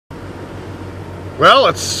Well,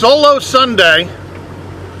 it's Solo Sunday.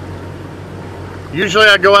 Usually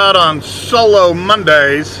I go out on Solo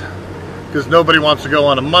Mondays because nobody wants to go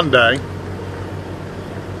on a Monday.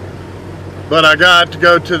 But I got to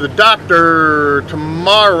go to the doctor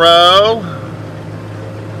tomorrow.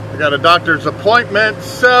 I got a doctor's appointment,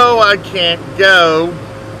 so I can't go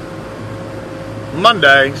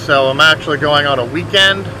Monday. So I'm actually going on a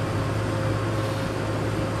weekend.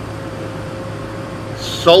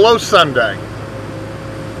 Solo Sunday.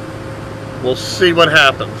 We'll see what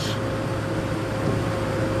happens.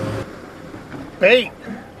 Bait.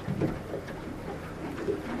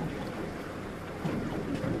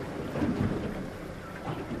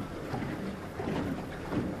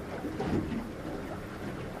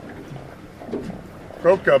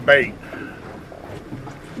 Croca bait.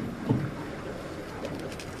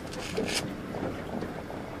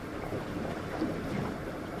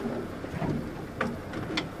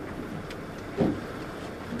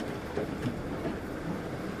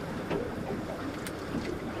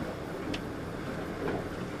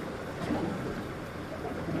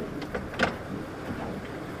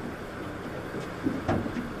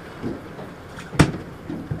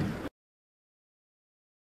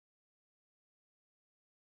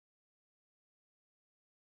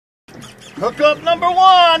 Hookup number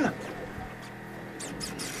one.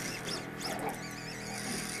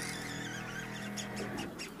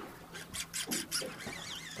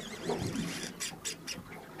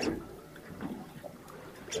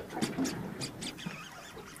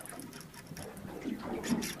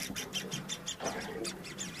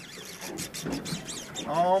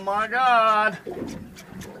 Oh my God.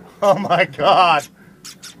 Oh my God.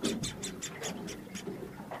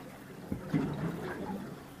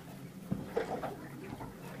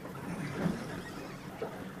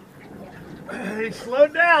 He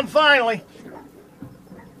slowed down finally.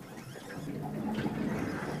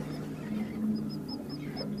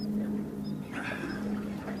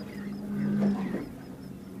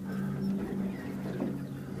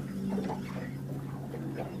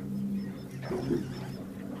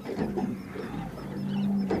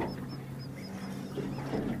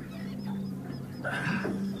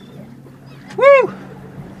 Woo!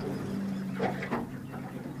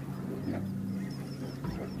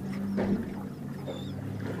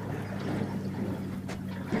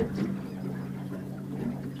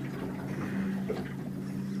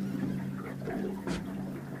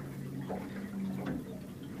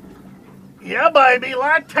 Yeah, baby,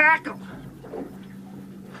 like tackle.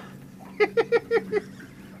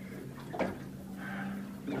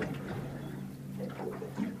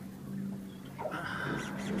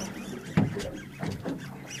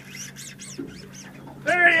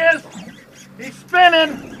 There he is. He's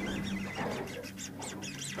spinning.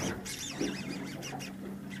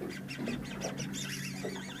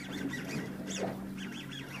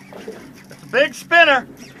 It's a big spinner.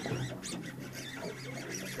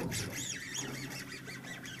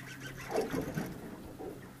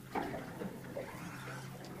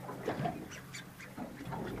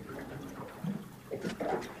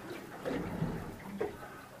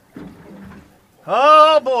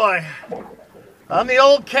 Oh boy, on the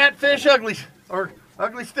old catfish ugly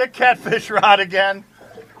stick catfish rod again.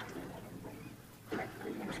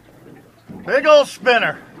 Big old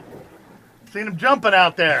spinner. Seen him jumping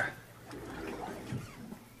out there.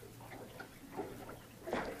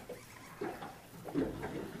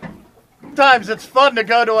 Sometimes it's fun to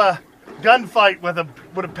go to a gunfight with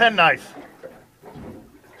a penknife.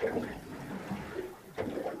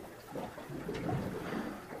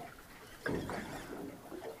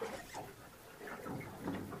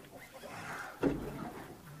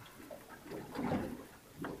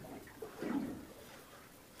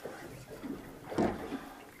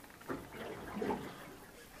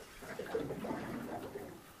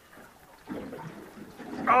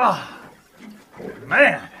 Oh,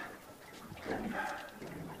 man.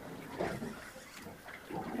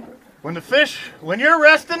 When you're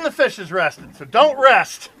resting, the fish is resting. So don't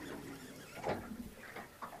rest.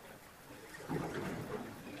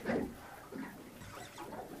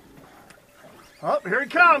 Oh, here he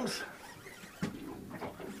comes.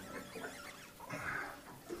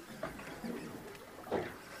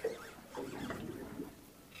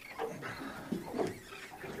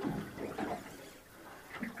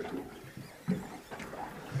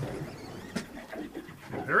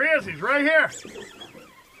 There he is. He's right here.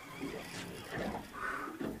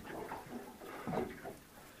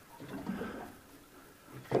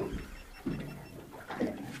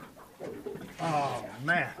 Oh,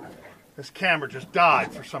 man. This camera just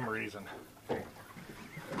died for some reason.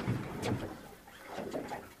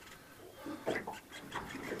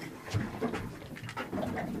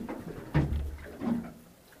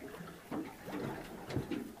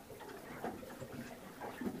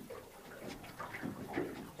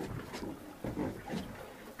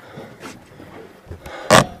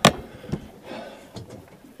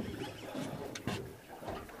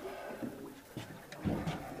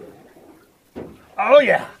 Oh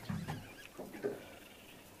yeah.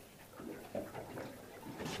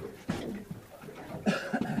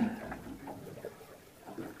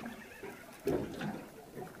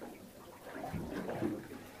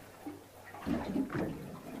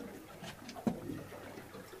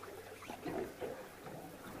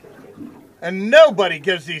 And nobody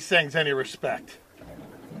gives these things any respect.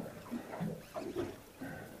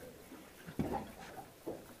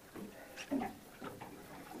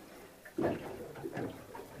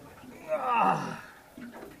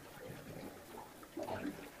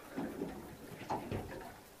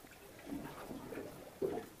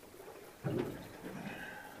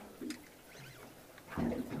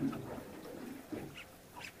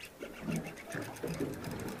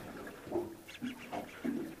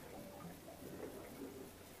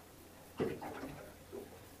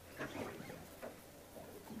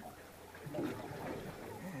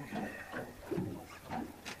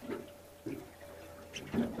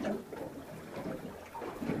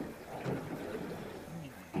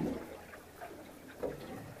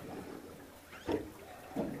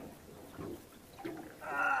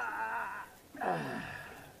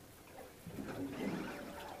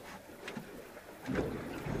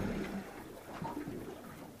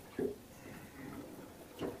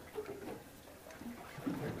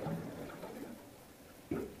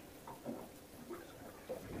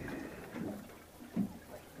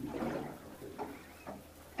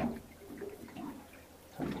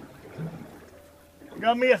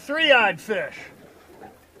 Got me a three-eyed fish.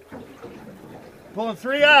 Pulling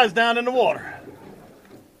 3 eyes down in the water.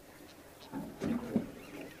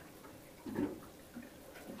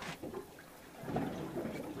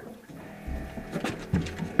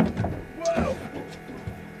 Whoa.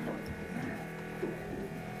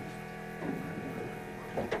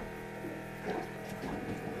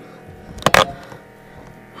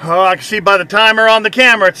 Oh, I can see by the timer on the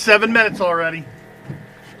camera, it's 7 minutes already.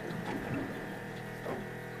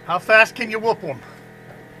 How fast can you whoop them?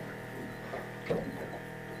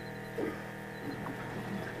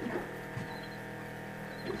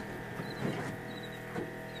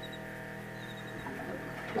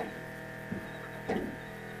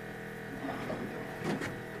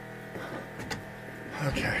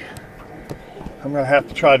 Okay. I'm going to have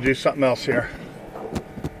to try to do something else here.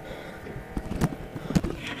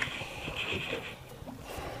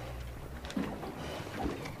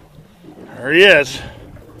 There he is.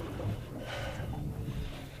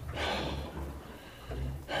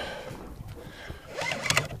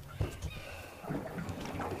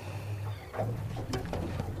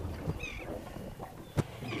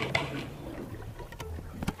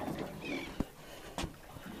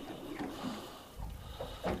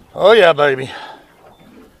 Oh yeah, baby.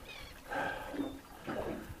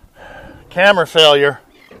 Camera failure.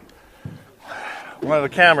 One of the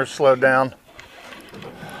cameras slowed down.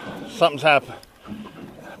 Something's happened.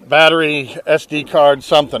 Battery, SD card,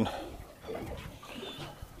 something.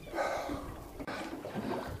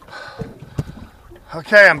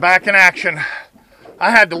 Okay, I'm back in action.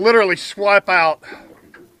 I had to literally swipe out.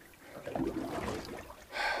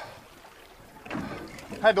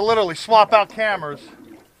 Had to literally swap out cameras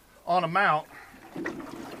on a mount.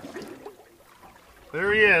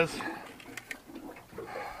 There he is.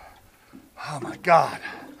 Oh my God.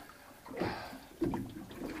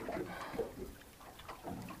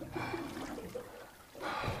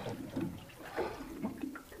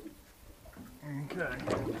 Okay.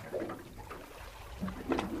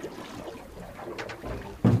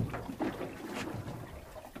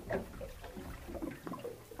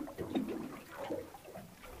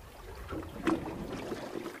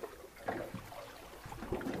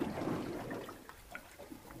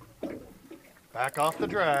 Back off the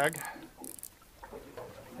drag.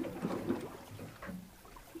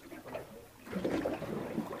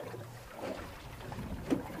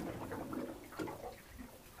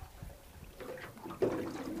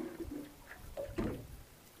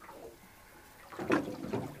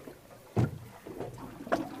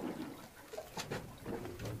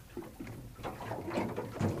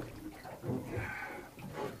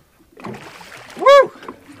 Woo!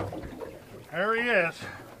 There he is.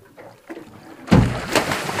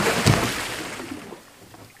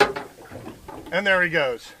 And there he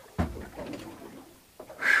goes.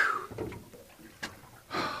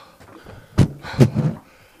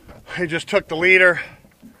 He just took the leader.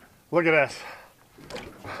 Look at this.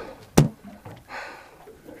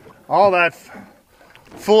 All that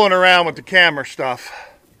fooling around with the camera stuff.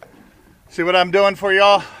 See what I'm doing for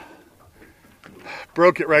y'all?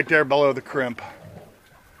 Broke it right there below the crimp.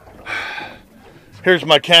 Here's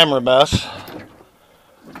my camera mess.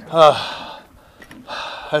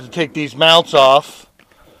 had to take these mounts off.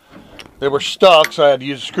 They were stuck, so I had to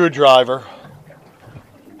use a screwdriver.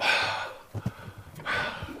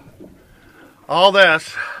 All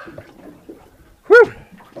this. Whew.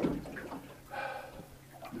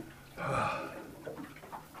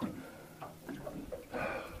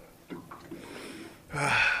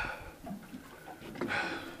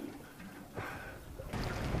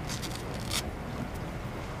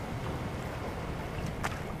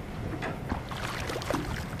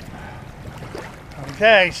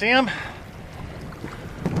 Okay, see him?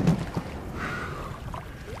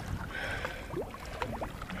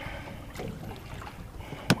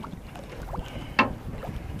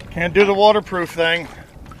 Can't do the waterproof thing.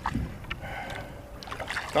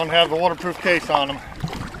 Don't have the waterproof case on them.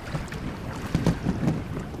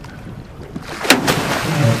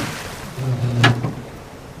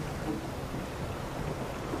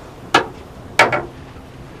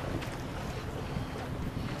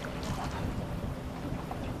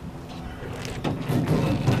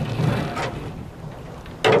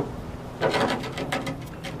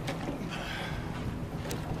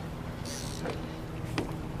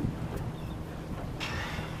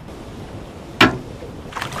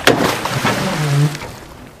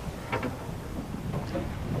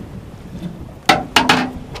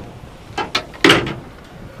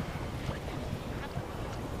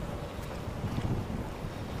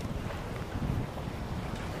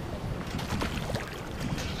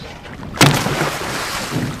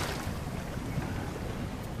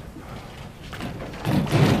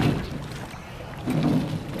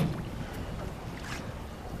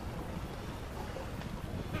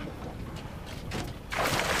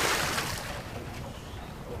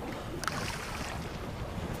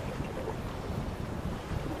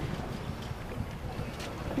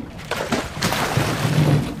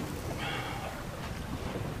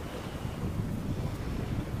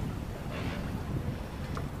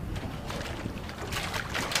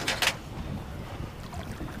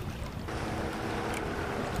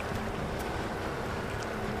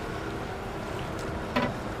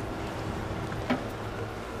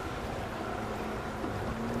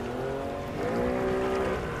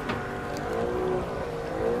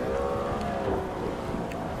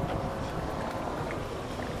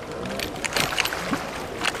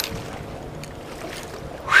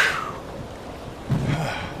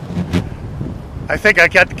 I think I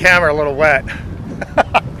got the camera a little wet.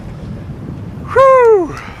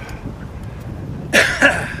 Whew.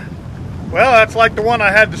 Well, that's like the one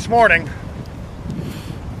I had this morning.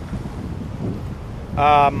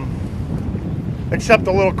 Except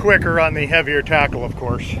a little quicker on the heavier tackle, of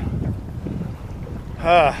course.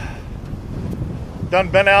 Done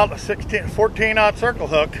been out a 14-aught circle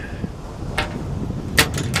hook.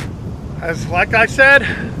 As like I said,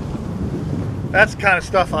 that's the kind of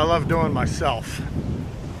stuff I love doing myself.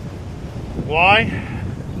 Why?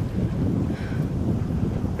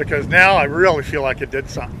 Because now I really feel like it did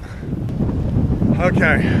something.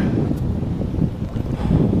 Okay.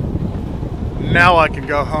 Now I can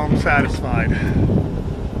go home satisfied.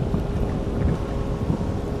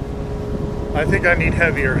 I think I need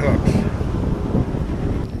heavier hooks.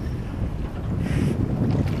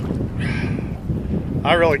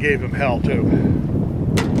 I really gave him hell too.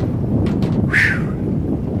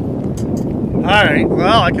 Alright,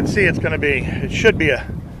 well, I can see it should be a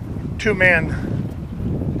two-man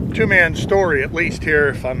story at least here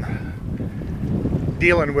if I'm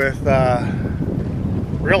dealing with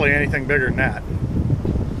really anything bigger than that.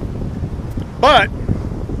 But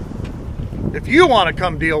if you want to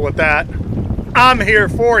come deal with that, I'm here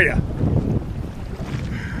for you.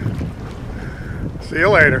 See you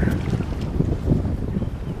later.